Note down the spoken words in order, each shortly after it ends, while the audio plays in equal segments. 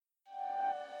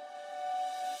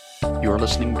You are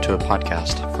listening to a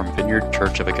podcast from Vineyard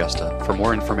Church of Augusta. For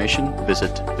more information,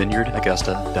 visit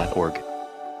vineyardaugusta.org.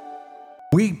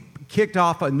 We kicked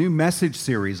off a new message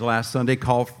series last Sunday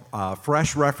called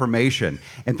Fresh Reformation.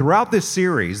 And throughout this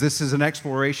series, this is an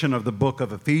exploration of the book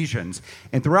of Ephesians.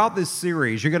 And throughout this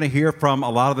series, you're going to hear from a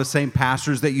lot of the same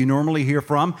pastors that you normally hear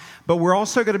from. But we're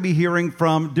also going to be hearing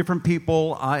from different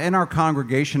people in our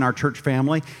congregation, our church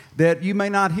family, that you may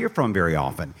not hear from very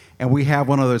often. And we have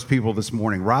one of those people this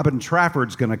morning. Robin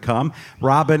Trafford's going to come.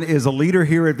 Robin is a leader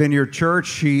here at Vineyard Church.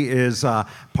 She is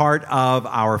part of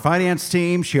our finance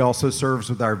team. She also serves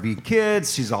with our V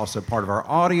Kids. She's also part of our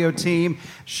audio team.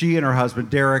 She and her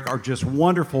husband, Derek, are just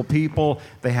wonderful people.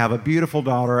 They have a beautiful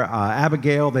daughter,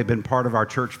 Abigail. They've been part of our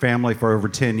church family for over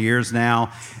 10 years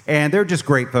now. And they're just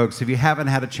great folks. If you haven't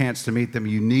had a chance to meet them,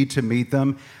 you need to meet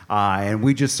them. And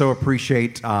we just so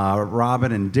appreciate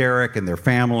Robin and Derek and their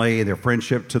family, their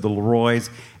friendship to the Leroys.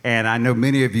 And I know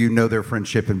many of you know their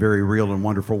friendship in very real and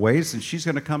wonderful ways. And she's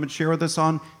going to come and share with us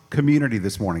on community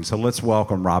this morning. So let's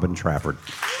welcome Robin Trafford.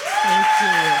 Thank you.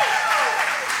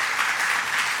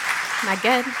 Am I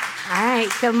good? All right.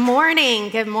 Good morning.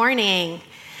 Good morning.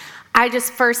 I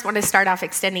just first want to start off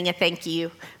extending a thank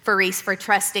you for Reese for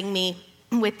trusting me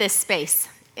with this space.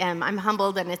 I'm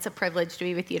humbled, and it's a privilege to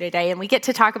be with you today. And we get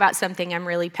to talk about something I'm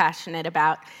really passionate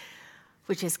about,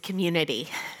 which is community.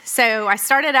 So I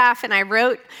started off, and I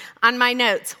wrote on my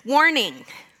notes, warning.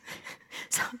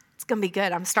 So it's going to be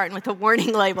good. I'm starting with a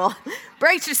warning label.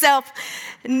 Brace yourself.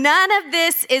 None of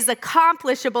this is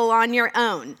accomplishable on your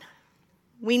own.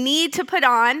 We need to put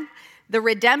on the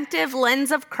redemptive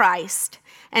lens of Christ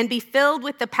and be filled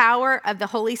with the power of the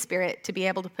Holy Spirit to be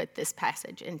able to put this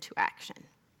passage into action.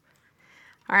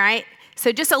 All right,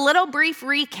 so just a little brief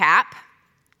recap.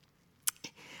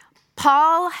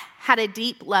 Paul had a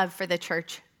deep love for the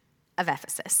church of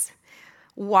Ephesus.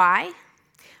 Why?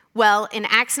 Well, in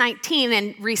Acts 19,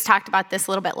 and Reese talked about this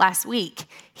a little bit last week,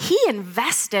 he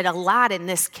invested a lot in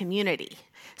this community.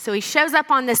 So he shows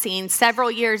up on the scene several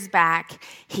years back.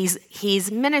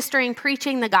 He's ministering,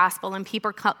 preaching the gospel, and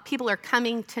people are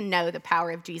coming to know the power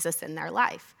of Jesus in their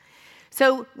life.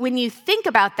 So when you think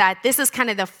about that, this is kind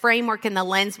of the framework and the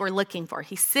lens we're looking for.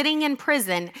 He's sitting in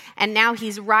prison, and now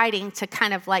he's writing to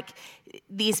kind of like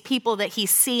these people that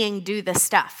he's seeing do the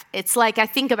stuff. It's like I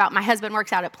think about my husband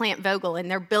works out at Plant Vogel,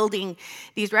 and they're building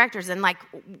these reactors, and like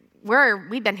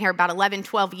we've been here about 11,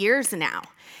 12 years now.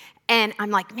 And I'm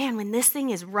like, man, when this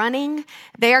thing is running,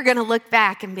 they are going to look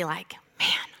back and be like, man,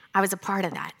 I was a part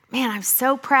of that. Man, I'm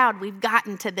so proud we've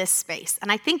gotten to this space.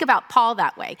 And I think about Paul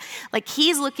that way. Like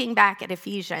he's looking back at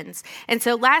Ephesians. And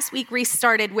so last week, Reese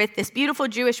started with this beautiful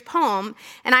Jewish poem.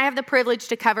 And I have the privilege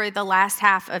to cover the last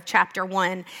half of chapter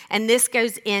 1. And this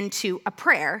goes into a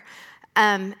prayer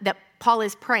that Paul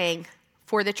is praying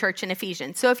for the church in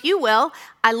Ephesians. So if you will,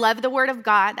 I love the Word of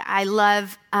God. I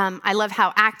love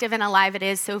how active and alive it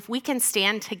is. So if we can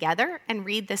stand together and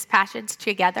read this passage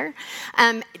together.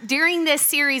 During this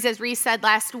series, as Reese said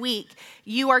last week,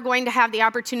 you are going to have the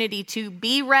opportunity to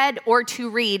be read or to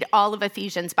read all of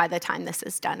Ephesians by the time this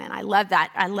is done. And I love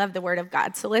that. I love the Word of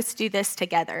God. So let's do this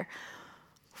together.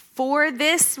 For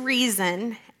this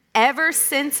reason, ever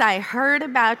since I heard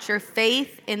about your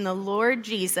faith in the Lord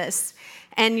Jesus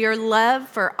and your love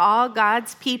for all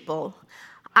God's people,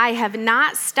 I have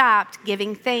not stopped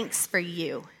giving thanks for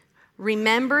you,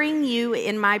 remembering you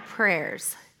in my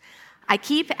prayers. I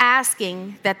keep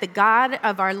asking that the God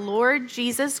of our Lord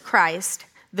Jesus Christ,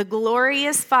 the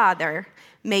glorious Father,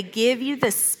 may give you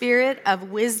the spirit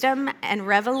of wisdom and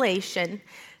revelation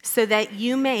so that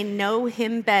you may know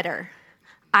him better.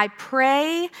 I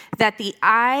pray that the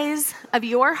eyes of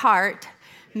your heart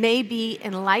may be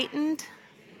enlightened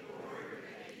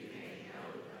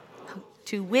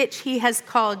to which he has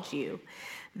called you,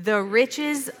 the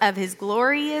riches of his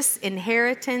glorious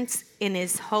inheritance in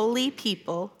his holy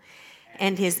people,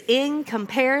 and his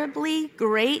incomparably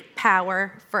great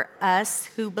power for us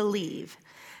who believe.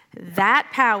 That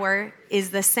power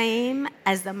is the same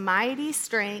as the mighty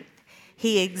strength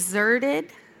he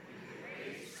exerted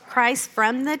Christ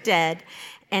from the dead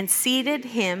and seated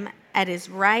him at his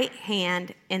right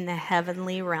hand in the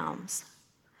heavenly realms.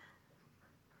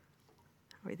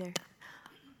 Are we there?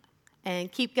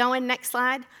 And keep going, next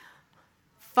slide.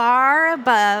 Far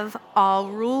above all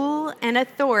rule and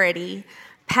authority,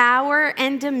 power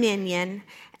and dominion,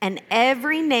 and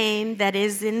every name that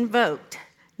is invoked,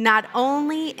 not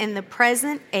only in the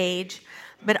present age,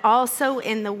 but also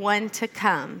in the one to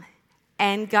come.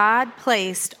 And God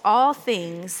placed all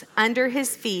things under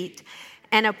his feet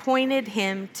and appointed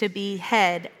him to be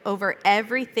head over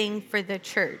everything for the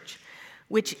church,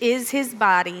 which is his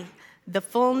body, the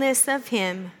fullness of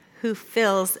him who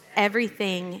fills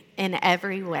everything in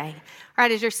every way. All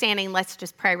right, as you're standing, let's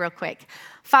just pray real quick.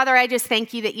 Father, I just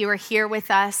thank you that you are here with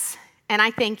us, and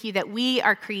I thank you that we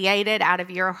are created out of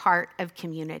your heart of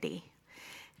community.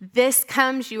 This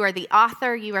comes, you are the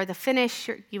author, you are the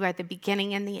finisher, you are the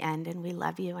beginning and the end, and we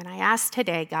love you. And I ask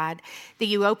today, God, that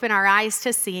you open our eyes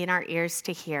to see and our ears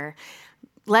to hear.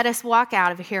 Let us walk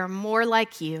out of here more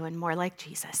like you and more like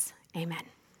Jesus. Amen.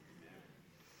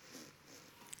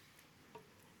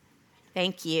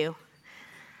 Thank you.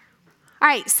 All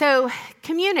right, so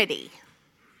community.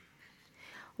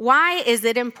 Why is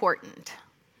it important?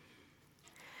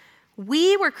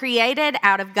 We were created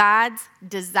out of God's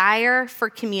desire for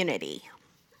community.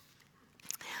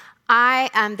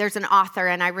 There's an author,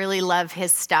 and I really love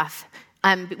his stuff.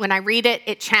 When I read it,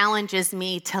 it challenges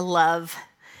me to love.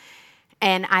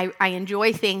 And I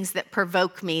enjoy things that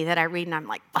provoke me that I read, and I'm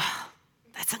like, oh,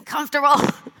 that's uncomfortable.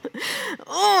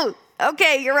 Oh,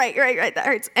 okay, you're right, that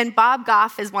hurts. And Bob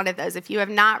Goff is one of those. If you have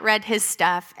not read his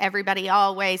stuff, everybody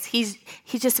always, he's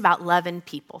just about loving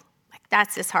people.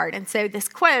 That's his heart. And so this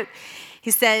quote,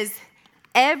 he says,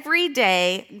 every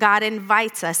day God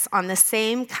invites us on the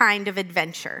same kind of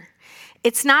adventure.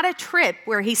 It's not a trip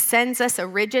where he sends us a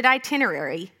rigid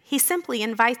itinerary. He simply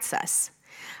invites us.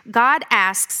 God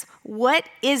asks what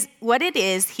it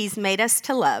is he's made us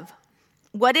to love,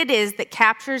 what it is that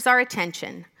captures our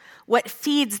attention, what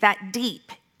feeds that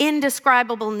deep,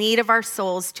 indescribable need of our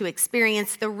souls to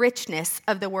experience the richness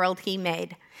of the world he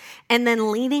made. And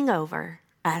then leaning over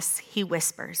us, he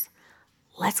whispers,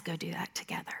 let's go do that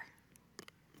together.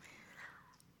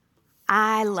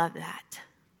 I love that.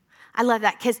 I love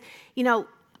that because,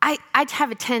 I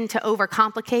have a tend to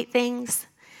overcomplicate things,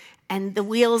 and the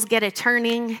wheels get a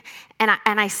turning, and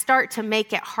I start to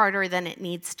make it harder than it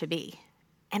needs to be.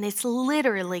 And it's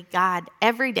literally God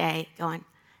every day going,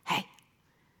 hey,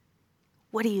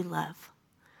 what do you love?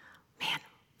 Man,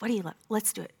 what do you love?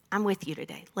 Let's do it. I'm with you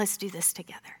today. Let's do this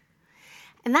together.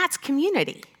 And that's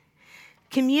community.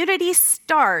 Community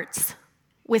starts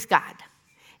with God.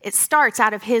 It starts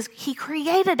out of he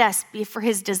created us for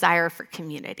his desire for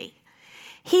community.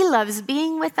 He loves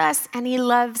being with us, and he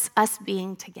loves us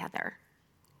being together.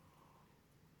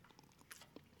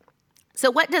 So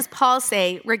what does Paul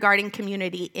say regarding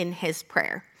community in his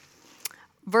prayer?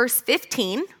 Verse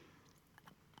 15,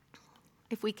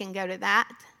 if we can go to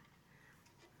that.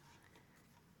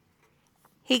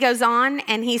 He goes on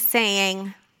and he's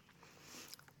saying,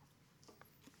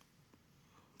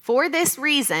 for this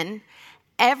reason,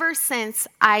 ever since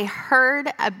I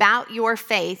heard about your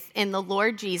faith in the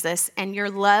Lord Jesus and your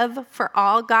love for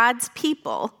all God's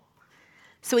people.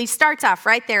 So he starts off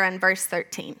right there in verse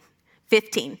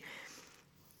 15.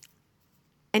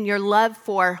 And your love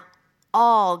for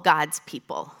all God's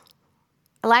people.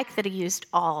 I like that he used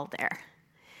all there.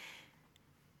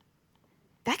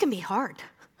 That can be hard.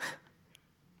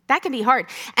 That can be hard.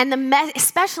 And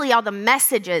especially all the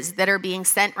messages that are being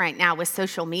sent right now with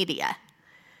social media.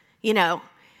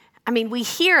 We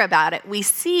hear about it, we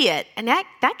see it, and that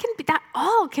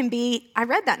all can be, I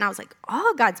read that and I was like,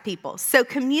 all God's people. So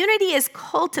community is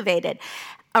cultivated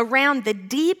around the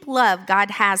deep love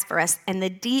God has for us and the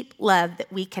deep love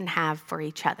that we can have for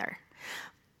each other.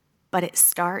 But it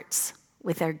starts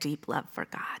with our deep love for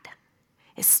God.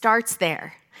 It starts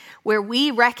there, where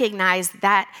we recognize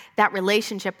that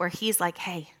relationship where he's like,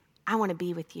 hey, I want to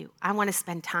be with you. I want to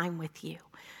spend time with you.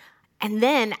 And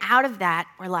then out of that,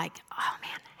 we're like, oh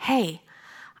man, hey,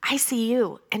 I see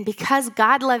you. And because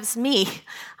God loves me,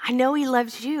 I know he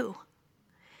loves you.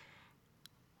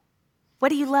 What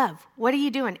do you love? What are you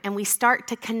doing? And we start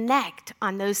to connect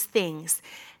on those things.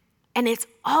 And it's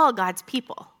all God's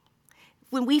people.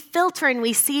 When we filter and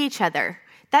we see each other,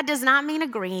 that does not mean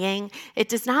agreeing.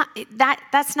 That's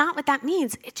not what that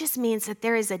means. It just means that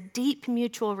there is a deep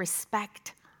mutual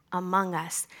respect among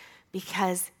us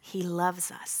because he loves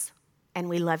us and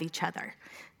we love each other.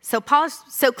 So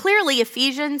clearly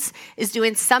Ephesians is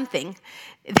doing something.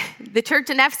 The church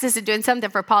in Ephesus is doing something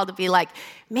for Paul to be like,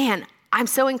 man, I'm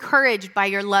so encouraged by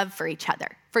your love for each other,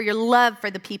 for your love for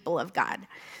the people of God.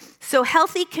 So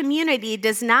healthy community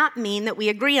does not mean that we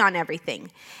agree on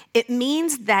everything. It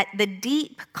means that the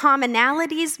deep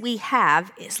commonalities we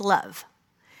have is love.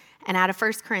 And out of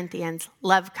 1 Corinthians,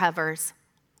 love covers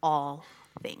all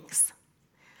things.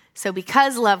 So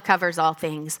because love covers all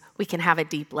things, we can have a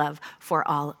deep love for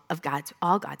all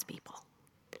God's people.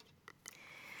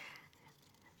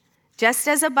 Just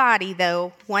as a body,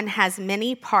 though, one has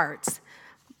many parts,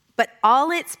 but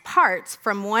all its parts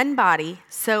from one body,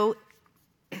 so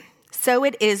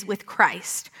it is with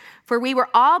Christ. For we were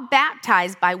all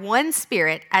baptized by one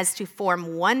Spirit as to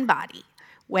form one body,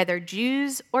 whether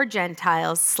Jews or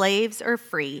Gentiles, slaves or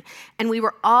free, and we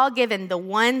were all given the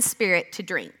one Spirit to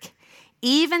drink.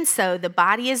 Even so, the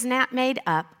body is not made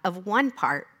up of one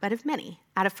part, but of many.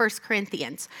 Out of 1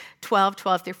 Corinthians 12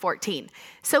 through 14.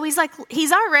 So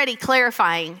he's already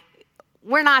clarifying,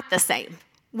 we're not the same.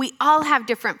 We all have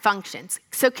different functions.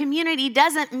 So community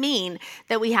doesn't mean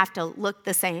that we have to look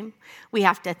the same. We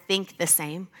have to think the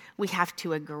same. We have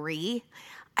to agree.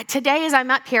 Today, as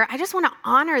I'm up here, I just want to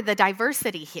honor the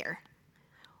diversity here.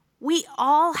 We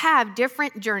all have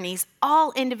different journeys,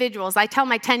 all individuals. I tell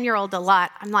my 10-year-old a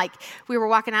lot. I'm like, we were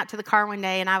walking out to the car one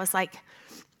day, and I was like,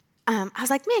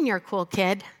 man, you're a cool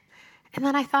kid. And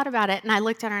then I thought about it, and I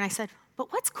looked at her, and I said,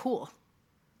 but what's cool?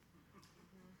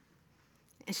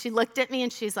 And she looked at me,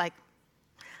 and she's like,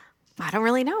 I don't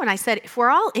really know. And I said, if we're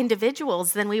all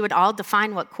individuals, then we would all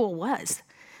define what cool was.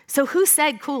 So who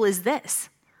said cool is this?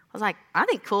 I was like, I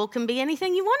think cool can be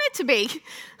anything you want it to be.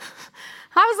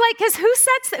 I was like, because who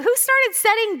started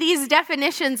setting these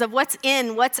definitions of what's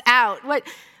in, what's out?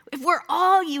 If we're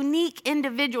all unique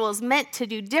individuals meant to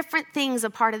do different things a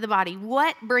part of the body,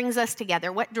 what brings us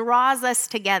together? What draws us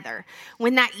together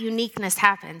when that uniqueness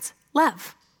happens?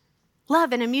 Love.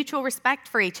 Love and a mutual respect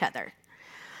for each other.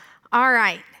 All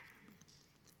right.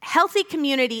 Healthy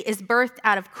community is birthed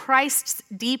out of Christ's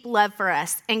deep love for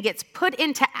us and gets put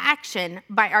into action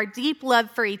by our deep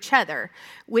love for each other,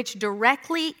 which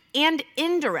directly and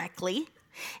indirectly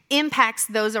impacts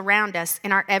those around us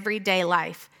in our everyday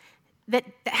life that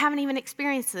haven't even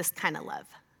experienced this kind of love.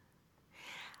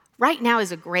 Right now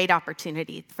is a great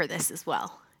opportunity for this as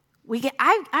well.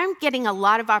 I'm getting a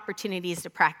lot of opportunities to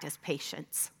practice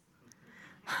patience.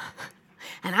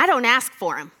 And I don't ask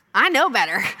for them. I know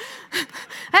better.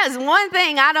 That's one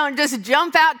thing I don't just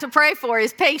jump out to pray for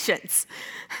is patience,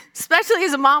 especially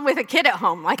as a mom with a kid at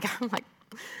home.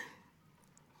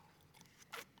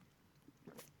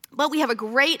 But we have a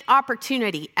great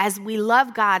opportunity as we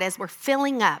love God, as we're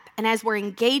filling up, and as we're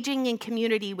engaging in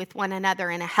community with one another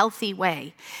in a healthy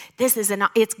way.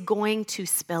 It's going to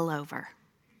spill over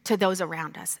to those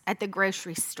around us, at the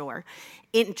grocery store,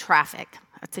 in traffic.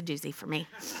 That's a doozy for me.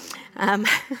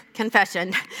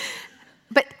 Confession.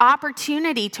 But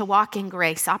opportunity to walk in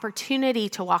grace, opportunity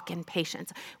to walk in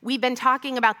patience. We've been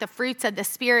talking about the fruits of the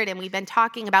Spirit, and we've been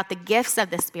talking about the gifts of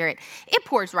the Spirit. It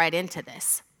pours right into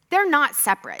this. They're not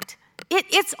separate.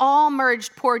 It's all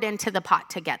merged, poured into the pot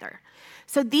together.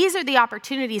 So these are the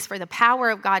opportunities for the power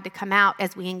of God to come out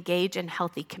as we engage in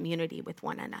healthy community with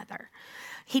one another.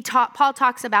 Paul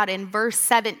talks about in verse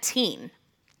 17,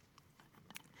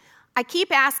 I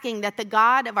keep asking that the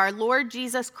God of our Lord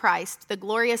Jesus Christ, the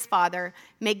glorious Father,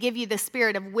 may give you the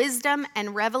spirit of wisdom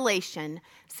and revelation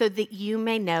so that you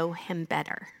may know him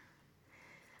better.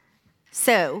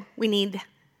 So we need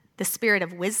the spirit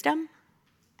of wisdom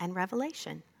and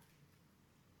revelation.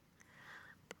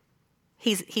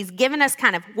 He's given us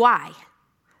kind of why.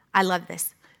 I love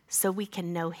this. So we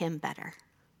can know him better.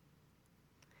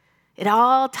 It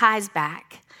all ties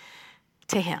back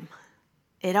to him.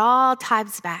 It all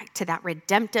ties back to that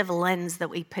redemptive lens that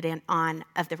we put on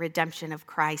of the redemption of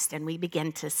Christ, and we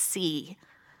begin to see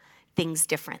things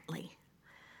differently.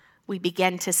 We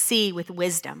begin to see with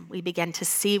wisdom. We begin to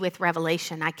see with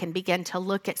revelation. I can begin to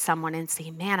look at someone and see,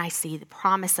 man, I see the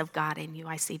promise of God in you.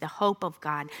 I see the hope of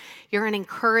God. You're an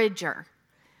encourager.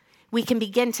 We can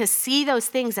begin to see those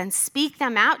things and speak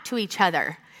them out to each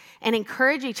other and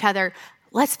encourage each other.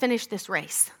 Let's finish this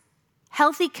race.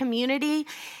 Healthy community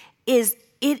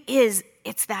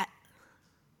it's that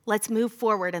let's move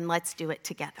forward and let's do it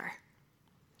together.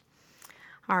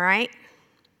 All right?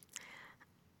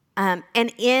 And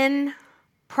in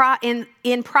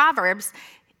Proverbs,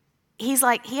 he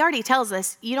already tells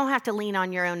us you don't have to lean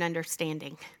on your own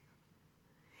understanding.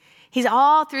 He's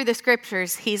all through the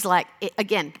scriptures, he's like, it,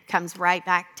 again, comes right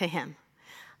back to him.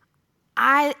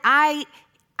 I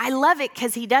love it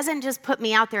because he doesn't just put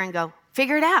me out there and go,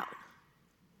 figure it out.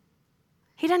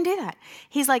 He doesn't do that.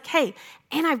 He's like, hey,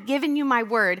 and I've given you my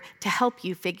word to help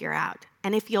you figure out.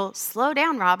 And if you'll slow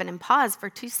down, Robin, and pause for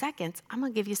 2 seconds, I'm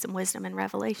going to give you some wisdom and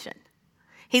revelation.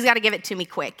 He's got to give it to me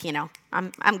quick,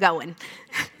 I'm going.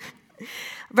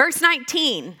 Verse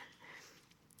 19,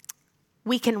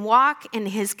 we can walk in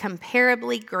his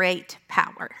comparably great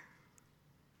power.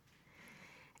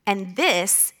 And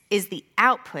this is the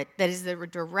output that is the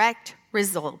direct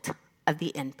result of the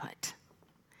input.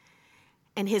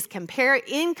 And his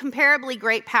incomparably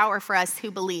great power for us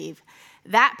who believe,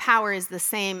 that power is the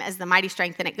same as the mighty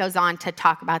strength. And it goes on to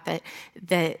talk about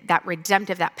that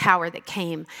redemptive, that power that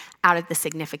came out of the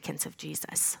significance of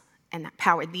Jesus. and that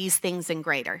power, these things and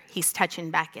greater. He's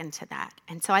touching back into that.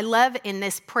 And so I love in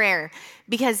this prayer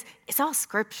because it's all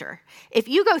scripture. If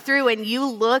you go through and you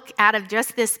look out of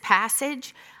just this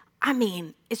passage, I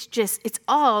mean, it's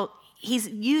all, he's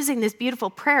using this beautiful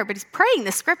prayer, but he's praying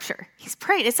the scripture. He's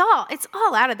praying, it's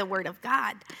all out of the word of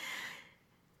God.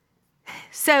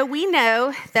 So we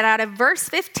know that out of verse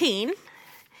 15,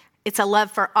 it's a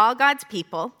love for all God's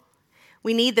people.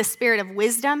 We need the spirit of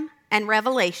wisdom and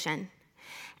revelation.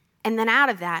 And then out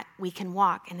of that, we can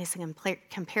walk in his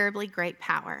comparably great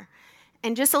power.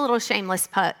 And just a little shameless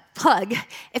plug,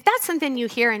 if that's something you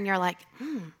hear and you're like,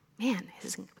 man,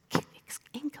 his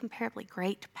incomparably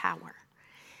great power,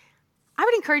 I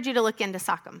would encourage you to look into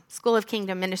SOCM, School of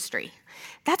Kingdom Ministry.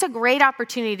 That's a great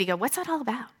opportunity to go, what's that all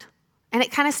about? And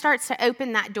it kind of starts to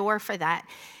open that door for that.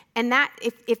 And that,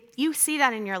 if you see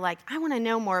that and you're like, I want to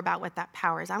know more about what that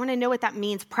power is, I want to know what that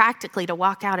means practically to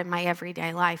walk out in my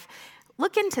everyday life,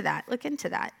 look into that.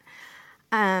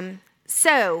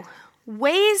 So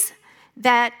ways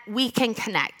that we can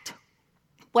connect.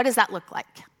 What does that look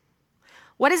like?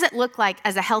 What does it look like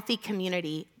as a healthy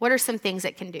community? What are some things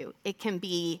it can do? It can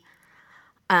be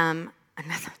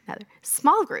another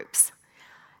small groups.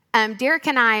 Derek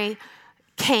and I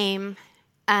came,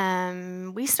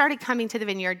 we started coming to the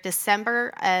Vineyard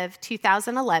December of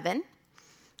 2011,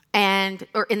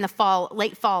 or in the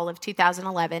late fall of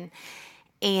 2011.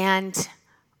 And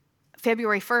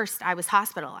February 1st, I was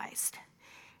hospitalized.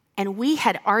 And we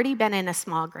had already been in a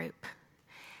small group.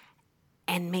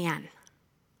 And man,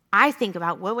 I think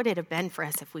about what would it have been for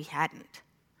us if we hadn't.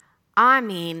 I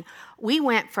mean, we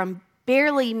went from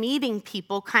barely meeting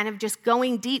people, kind of just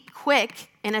going deep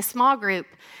quick in a small group,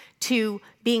 to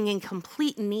being in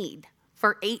complete need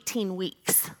for 18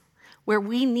 weeks, where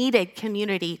we needed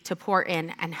community to pour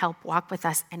in and help walk with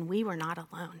us, and we were not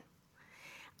alone.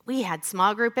 We had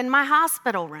small group in my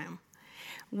hospital room.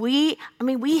 We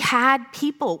had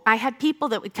people. I had people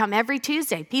that would come every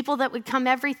Tuesday, people that would come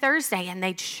every Thursday, and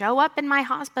they'd show up in my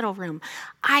hospital room.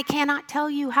 I cannot tell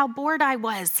you how bored I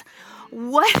was.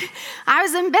 I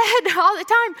was in bed all the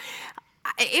time.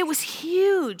 It was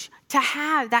huge to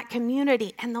have that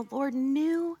community, and the Lord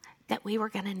knew that we were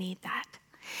going to need that.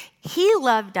 He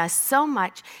loved us so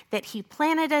much that he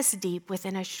planted us deep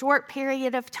within a short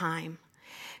period of time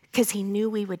because he knew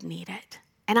we would need it.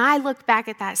 And I look back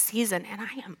at that season, and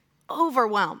I am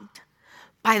overwhelmed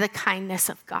by the kindness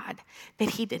of God,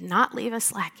 that he did not leave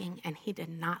us lacking, and he did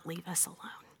not leave us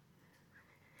alone.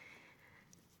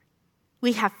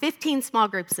 We have 15 small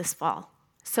groups this fall.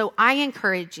 So I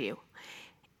encourage you,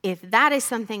 if that is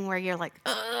something where you're like,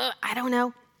 I don't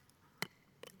know,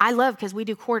 I love because we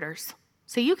do quarters.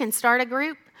 So you can start a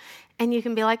group, and you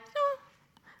can be like,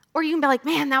 or you can be like,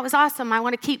 man, that was awesome. I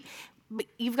want to keep, but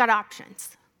you've got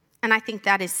options. And I think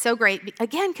that is so great,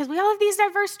 again, because we all have these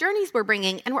diverse journeys we're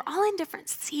bringing, and we're all in different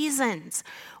seasons.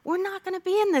 We're not going to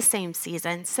be in the same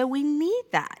season, so we need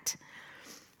that.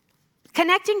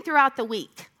 Connecting throughout the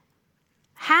week.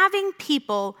 Having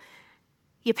people,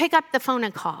 you pick up the phone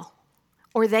and call,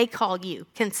 or they call you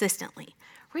consistently.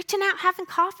 Reaching out, having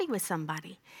coffee with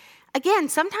somebody. Again,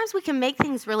 sometimes we can make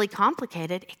things really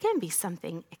complicated. It can be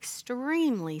something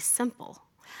extremely simple.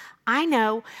 I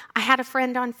know I had a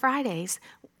friend on Fridays,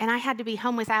 and I had to be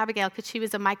home with Abigail because she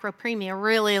was a micro-preemie a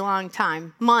really long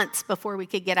time, months before we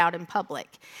could get out in public.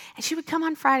 And she would come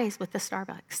on Fridays with the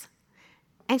Starbucks.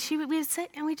 And we would sit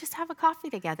and we'd just have a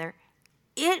coffee together.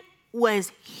 It was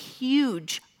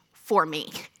huge for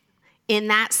me in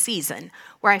that season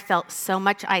where I felt so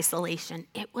much isolation.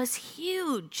 It was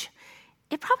huge.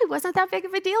 It probably wasn't that big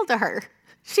of a deal to her.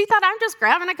 She thought, I'm just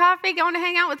grabbing a coffee, going to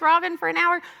hang out with Robin for an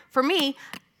hour. For me,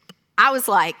 I was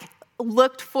like,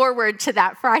 looked forward to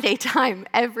that Friday time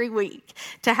every week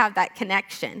to have that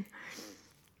connection.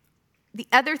 The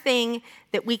other thing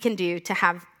that we can do to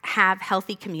have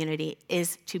healthy community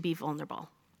is to be vulnerable.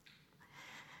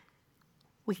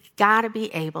 We got to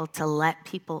be able to let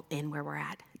people in where we're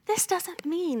at. This doesn't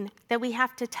mean that we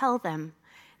have to tell them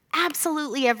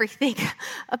absolutely everything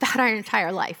about our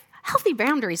entire life. Healthy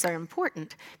boundaries are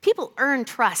important. People earn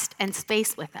trust and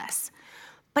space with us.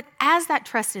 But as that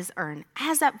trust is earned,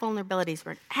 as that vulnerability is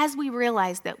earned, as we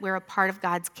realize that we're a part of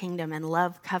God's kingdom and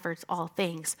love covers all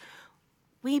things,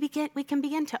 we can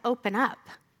begin to open up.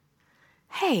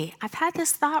 Hey, I've had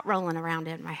this thought rolling around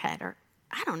in my head, or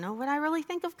I don't know what I really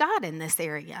think of God in this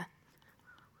area.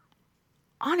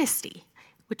 Honesty,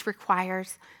 which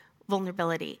requires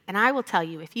vulnerability. And I will tell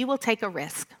you, if you will take a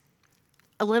risk,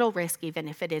 a little risk even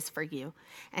if it is for you,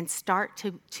 and start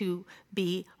to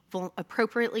be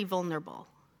appropriately vulnerable,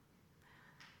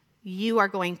 you are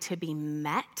going to be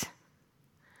met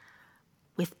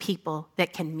with people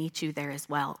that can meet you there as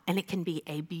well. And it can be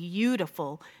a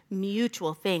beautiful,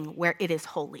 mutual thing where it is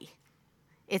holy.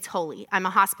 It's holy. I'm a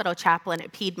hospital chaplain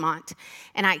at Piedmont,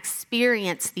 and I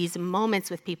experience these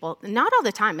moments with people. Not all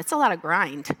the time. It's a lot of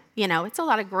grind. It's a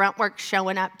lot of grunt work,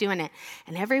 showing up, doing it.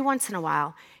 And every once in a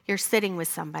while, you're sitting with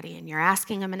somebody, and you're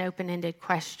asking them an open-ended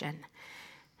question.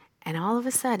 And all of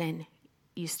a sudden,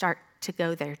 you start to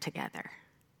go there together.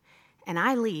 And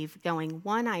I leave going,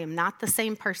 one, I am not the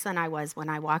same person I was when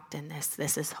I walked in this.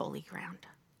 This is holy ground.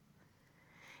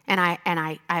 And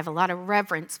I have a lot of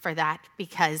reverence for that,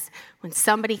 because when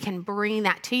somebody can bring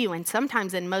that to you, and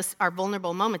sometimes in most our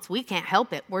vulnerable moments, we can't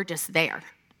help it. We're just there.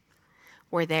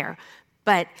 We're there.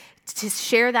 But to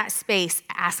share that space,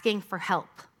 asking for help,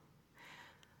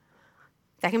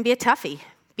 that can be a toughie,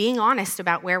 being honest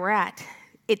about where we're at.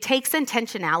 It takes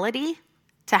intentionality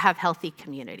to have healthy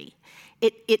community.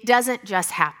 It doesn't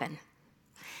just happen.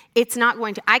 It's not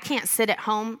going to, I can't sit at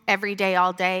home every day,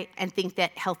 all day, and think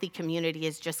that healthy community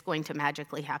is just going to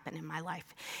magically happen in my life.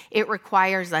 It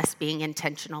requires us being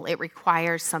intentional. It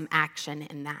requires some action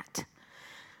in that.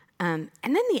 And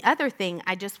then the other thing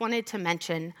I just wanted to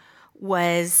mention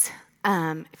was,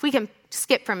 if we can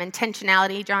skip from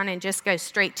intentionality, John, and just go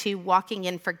straight to walking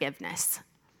in forgiveness.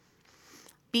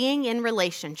 Being in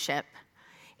relationship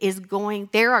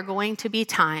there are going to be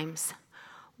times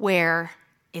where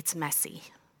it's messy.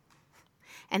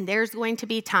 And there's going to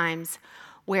be times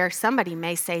where somebody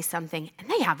may say something and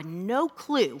they have no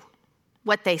clue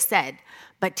what they said.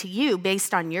 But to you,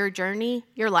 based on your journey,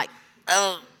 you're like,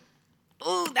 oh,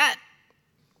 that.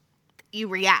 You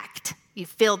react. You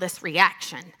feel this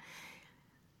reaction.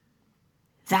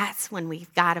 That's when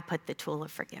we've got to put the tool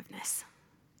of forgiveness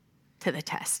to the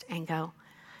test and go,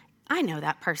 I know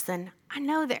that person. I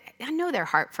know their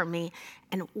heart for me.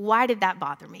 And why did that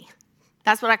bother me?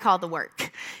 That's what I call the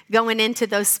work, going into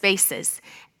those spaces.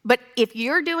 But if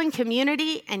you're doing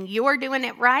community and you're doing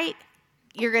it right,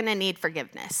 you're going to need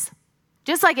forgiveness.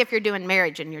 Just like if you're doing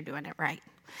marriage and you're doing it right.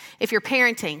 If you're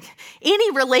parenting,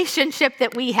 any relationship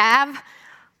that we have,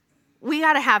 we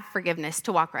got to have forgiveness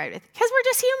to walk right with. Because we're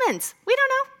just humans. We don't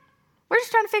know. We're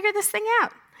just trying to figure this thing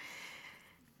out.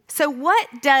 So what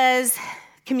does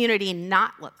community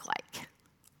not look like?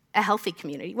 A healthy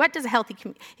community. What does a healthy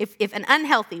community, if an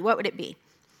unhealthy, what would it be?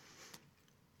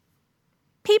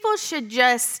 People should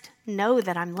just know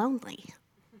that I'm lonely.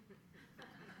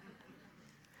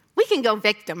 We can go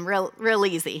victim real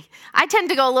easy. I tend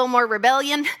to go a little more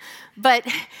rebellion, but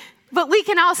we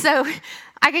can also,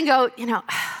 I can go, well,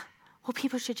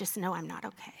 people should just know I'm not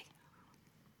okay.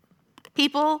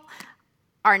 People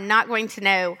are not going to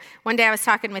know. One day I was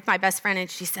talking with my best friend and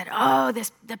she said,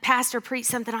 the pastor preached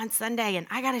something on Sunday and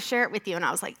I got to share it with you. And I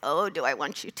was like, oh, do I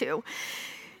want you to?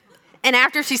 And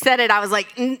after she said it, I was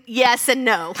like, yes and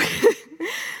no.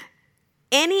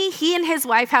 He and his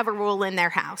wife have a rule in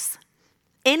their house.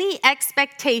 Any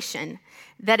expectation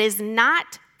that is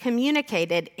not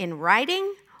communicated in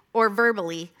writing or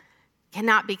verbally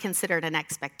cannot be considered an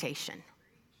expectation.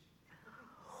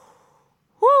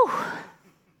 Whew.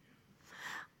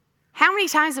 How many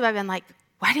times have I been like,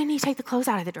 why didn't he take the clothes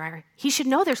out of the dryer? He should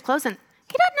know there's clothes in.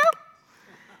 He doesn't know.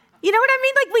 You know what I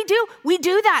mean? Like we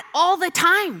do that all the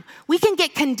time. We can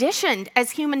get conditioned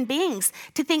as human beings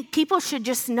to think people should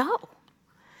just know.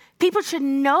 People should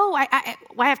know. I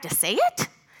have to say it?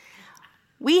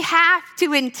 We have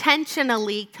to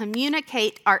intentionally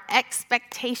communicate our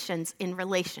expectations in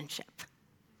relationship.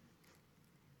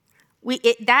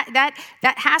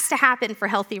 That has to happen for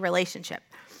healthy relationship.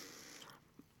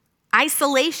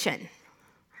 Isolation.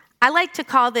 I like to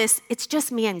call this, it's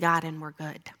just me and God and we're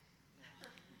good.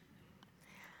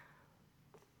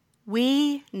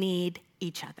 We need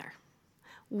each other.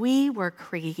 We were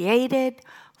created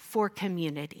for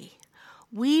community.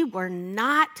 We were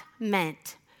not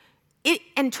meant,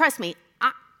 and trust me,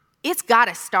 it's got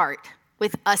to start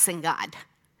with us and God.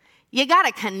 You got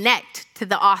to connect to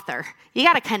the author. You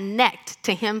got to connect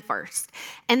to him first.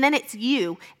 And then it's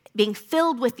you being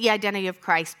filled with the identity of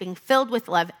Christ, being filled with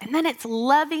love, and then it's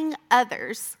loving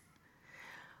others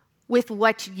with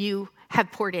what you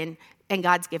have poured in and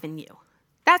God's given you.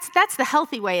 That's the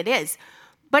healthy way it is.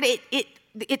 But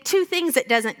it two things it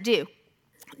doesn't do.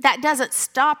 That doesn't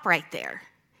stop right there.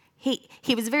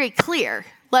 He was very clear.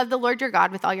 Love the Lord your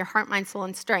God with all your heart, mind, soul,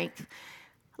 and strength.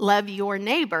 Love your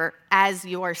neighbor as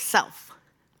yourself.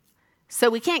 So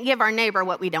we can't give our neighbor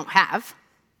what we don't have.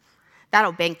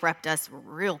 That'll bankrupt us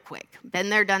real quick. Been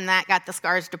there, done that, got the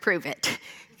scars to prove it.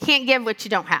 Can't give what you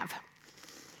don't have.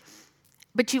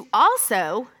 But you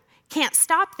also can't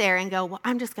stop there and go, well,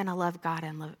 I'm just going to love God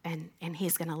and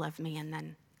he's going to love me. And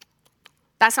then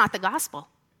that's not the gospel.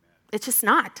 It's just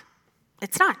not.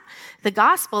 It's not. The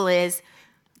gospel is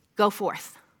go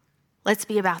forth. Let's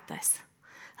be about this.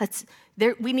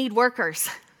 We need workers.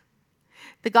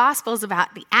 The gospel is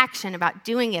about the action, about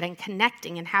doing it and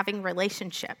connecting and having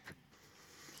relationship.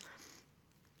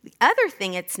 The other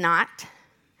thing it's not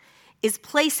is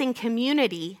placing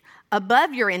community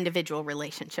above your individual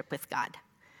relationship with God.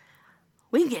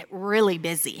 We can get really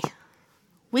busy.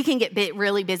 We can get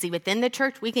really busy within the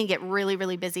church. We can get really,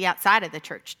 really busy outside of the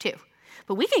church too.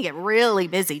 But we can get really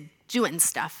busy doing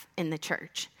stuff in the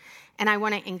church. And I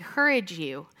want to encourage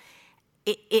you,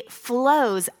 it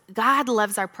flows. God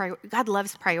loves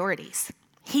priorities.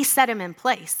 He set them in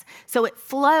place. So it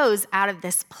flows out of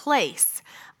this place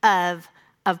of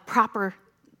proper,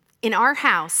 in our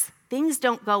house, things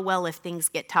don't go well if things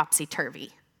get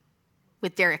topsy-turvy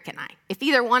with Derek and I. If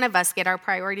either one of us get our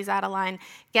priorities out of line,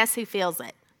 guess who feels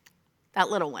it? That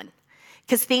little one.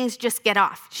 Because things just get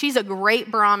off. She's a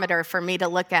great barometer for me to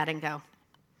look at and go,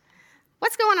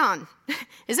 what's going on?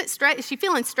 Is she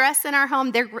feeling stress in our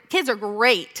home? Kids are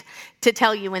great to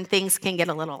tell you when things can get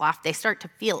a little off. They start to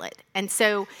feel it. And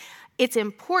so it's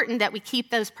important that we keep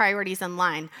those priorities in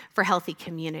line for healthy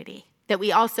community, that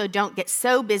we also don't get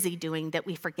so busy doing that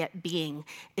we forget being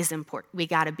is important. We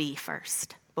got to be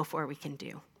first before we can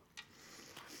do.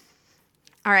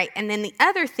 All right, and then the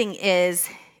other thing is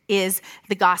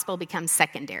the gospel becomes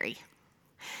secondary.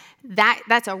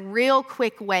 That's a real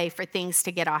quick way for things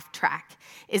to get off track,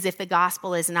 is if the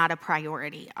gospel is not a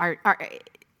priority.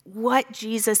 What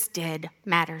Jesus did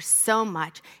matters so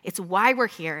much. It's why we're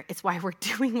here. It's why we're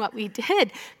doing what we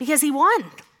did, because he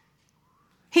won.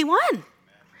 He won.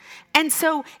 And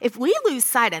so if we lose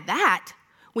sight of that,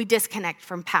 we disconnect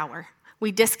from power.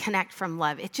 We disconnect from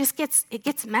love. It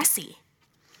gets messy.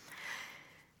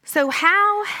 So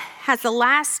how has the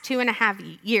last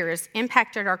 2.5 years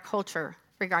impacted our culture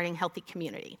regarding healthy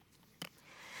community?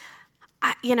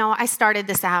 I started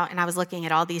this out and I was looking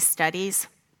at all these studies.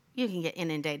 You can get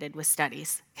inundated with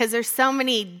studies because there's so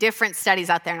many different studies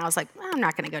out there. And I was like, well, I'm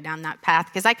not going to go down that path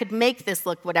because I could make this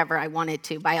look whatever I wanted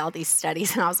to by all these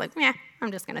studies. And I was like,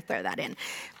 I'm just going to throw that in.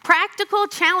 Practical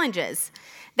challenges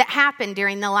that happened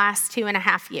during the last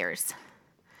 2.5 years.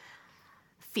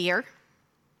 Fear.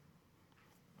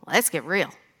 Well, let's get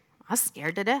real. I was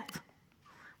scared to death.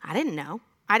 I didn't know.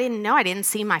 I didn't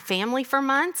see my family for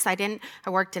months. I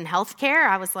worked in healthcare.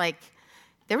 I was like,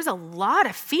 there was a lot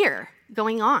of fear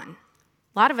going on,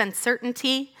 a lot of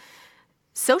uncertainty,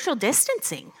 social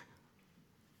distancing.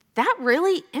 That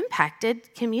really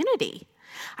impacted community.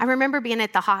 I remember being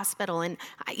at the hospital and,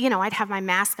 I'd have my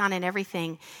mask on and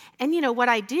everything. And, what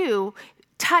I do,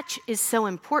 touch is so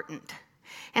important.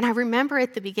 And I remember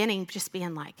at the beginning just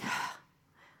being like,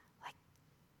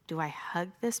 do I hug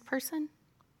this person?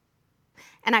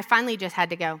 And I finally just had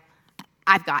to go,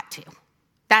 I've got to.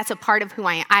 That's a part of who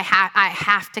I am. I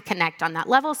have to connect on that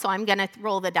level, so I'm going to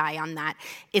roll the die on that.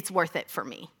 It's worth it for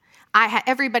me.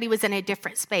 Everybody was in a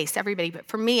different space, but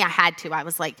for me, I had to. I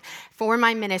was like, for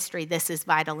my ministry, this is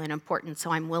vital and important,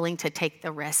 so I'm willing to take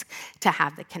the risk to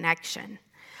have the connection.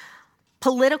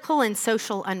 Political and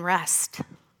social unrest.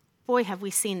 Boy, have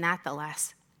we seen that the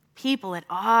last. People at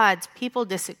odds, people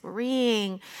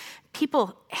disagreeing,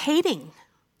 people hating.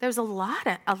 There's a lot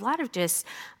of just,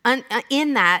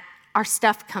 in that, our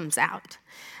stuff comes out.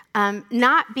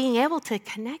 Not being able to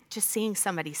connect, just seeing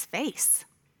somebody's face.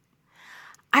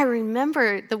 I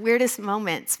remember the weirdest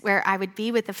moments where I would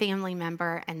be with a family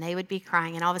member and they would be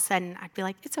crying, and all of a sudden I'd be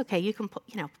like, it's okay, you can put,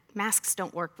 masks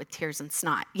don't work with tears and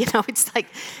snot. It's like,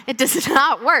 it does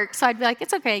not work. So I'd be like,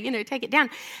 it's okay, take it down.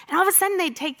 And all of a sudden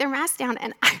they'd take their mask down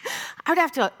and I would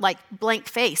have to blank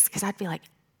face because I'd be like,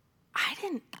 I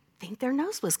didn't think their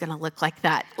nose was going to look like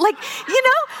that.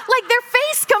 Their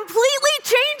face completely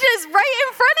changes right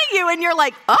in front of you and you're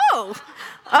like, oh,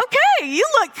 okay, you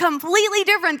look completely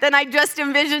different than I just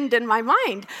envisioned in my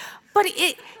mind. But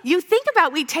you think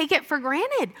about, we take it for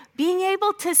granted, being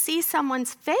able to see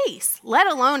someone's face, let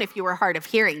alone if you were hard of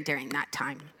hearing during that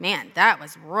time. Man, that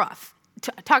was rough.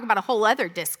 Talk about a whole other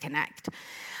disconnect.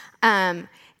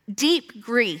 Deep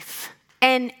grief.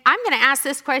 And I'm going to ask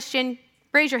this question.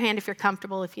 Raise your hand if you're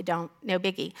comfortable. If you don't, no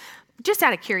biggie. Just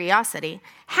out of curiosity,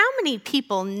 how many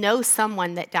people know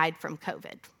someone that died from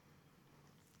COVID?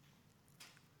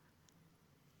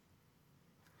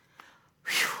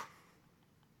 Whew.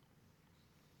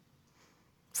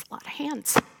 It's a lot of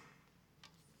hands.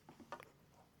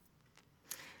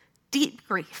 Deep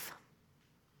grief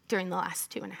during the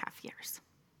last 2.5 years.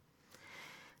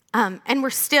 And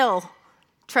we're still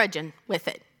trudging with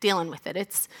it, dealing with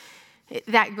it.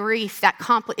 That grief,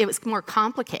 it was more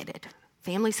complicated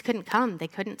Families couldn't come. They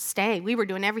couldn't stay. We were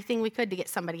doing everything we could to get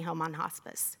somebody home on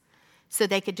hospice so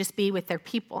they could just be with their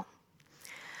people.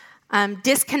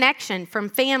 Disconnection from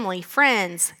family,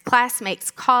 friends,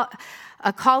 classmates,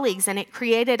 colleagues, and it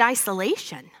created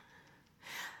isolation.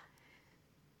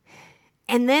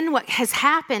 And then what has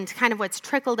happened, kind of what's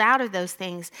trickled out of those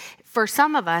things, for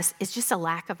some of us, is just a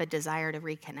lack of a desire to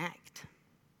reconnect.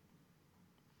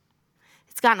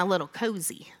 It's gotten a little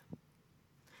cozy.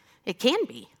 It can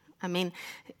be. I mean,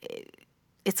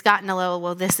 it's gotten a little,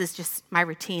 well, this is just my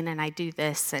routine and I do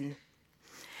this.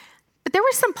 But there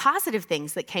were some positive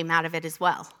things that came out of it as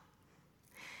well.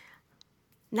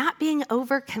 Not being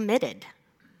overcommitted.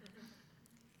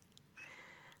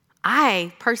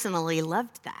 I personally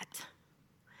loved that.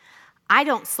 I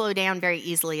don't slow down very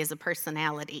easily as a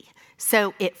personality,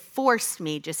 so it forced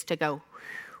me just to go,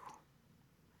 whew.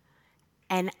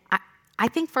 And I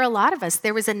think for a lot of us,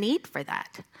 there was a need for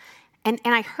that. And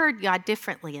I heard God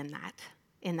differently in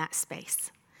that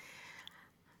space.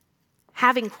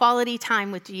 Having quality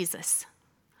time with Jesus.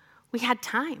 We had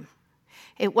time.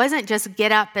 It wasn't just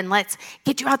get up and let's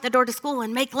get you out the door to school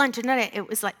and make lunch. And it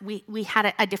was like we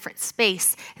had a different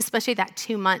space, especially that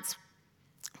 2 months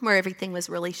where everything was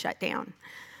really shut down.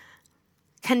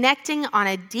 Connecting on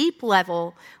a deep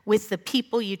level with the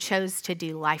people you chose to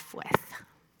do life with.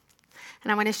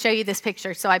 And I want to show you this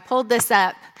picture. So I pulled this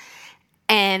up,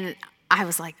 and I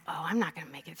was like, oh, I'm not going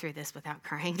to make it through this without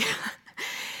crying.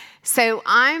 So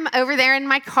I'm over there in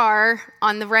my car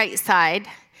on the right side.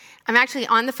 I'm actually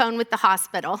on the phone with the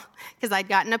hospital because I'd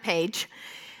gotten a page.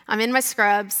 I'm in my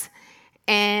scrubs,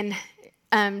 and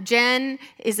Jen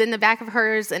is in the back of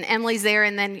hers, and Emily's there,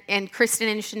 and Kristen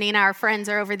and Shanina, our friends,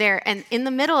 are over there. And in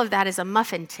the middle of that is a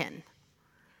muffin tin.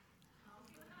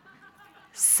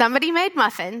 Somebody made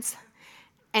muffins,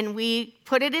 and we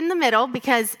put it in the middle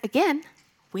because, again,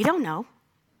 we don't know.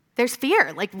 There's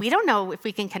fear. Like, we don't know if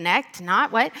we can connect,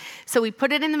 not what. So we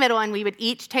put it in the middle, and we would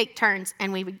each take turns,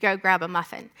 and we would go grab a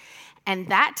muffin. And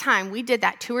that time, we did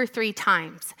that 2 or 3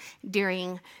 times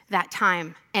during that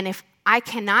time. And if I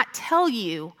cannot tell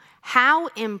you how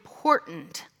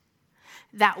important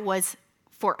that was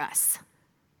for us.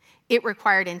 It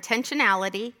required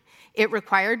intentionality. It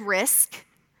required risk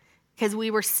because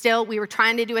we were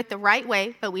trying to do it the right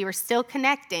way, but we were still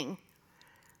connecting.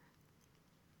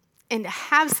 And to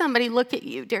have somebody look at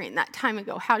you during that time and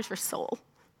go, how's your soul?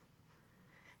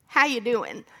 How you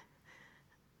doing?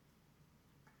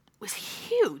 Was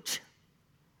huge.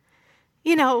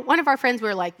 You know, one of our friends, we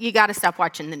were like, you got to stop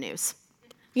watching the news.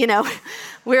 You know,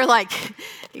 we were like,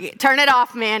 turn it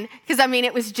off, man. Because, I mean,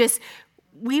 it was just,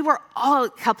 a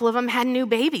couple of them had new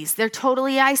babies. They're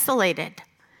totally isolated.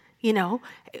 You know,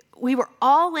 we were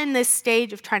all in this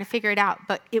stage of trying to figure it out,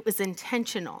 but it was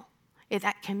intentional.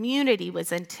 That community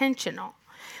was intentional.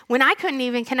 When I couldn't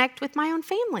even connect with my own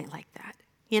family like that,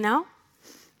 you know?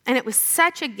 And it was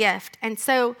such a gift. And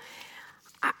so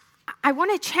I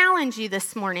want to challenge you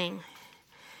this morning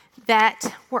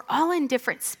that we're all in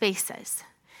different spaces.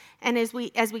 And as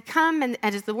we come and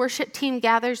as the worship team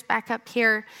gathers back up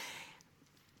here,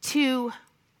 to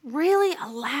really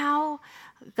allow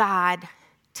God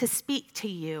to speak to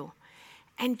you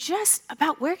and just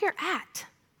about where you're at.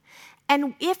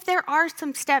 And if there are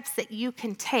some steps that you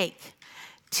can take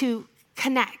to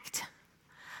connect,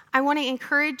 I want to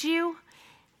encourage you,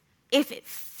 if it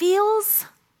feels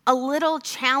a little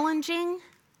challenging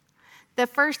the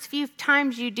first few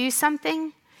times you do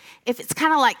something, if it's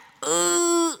kind of like,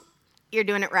 ooh, you're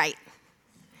doing it right.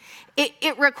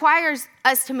 It requires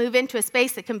us to move into a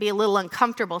space that can be a little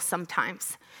uncomfortable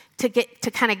sometimes to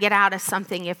kind of get out of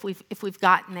something if we've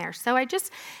gotten there. So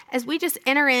as we just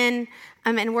enter in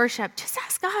and worship, just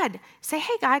ask God, say,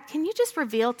 hey, God, can you just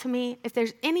reveal to me if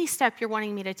there's any step you're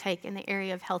wanting me to take in the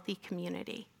area of healthy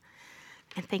community?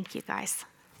 And thank you, guys.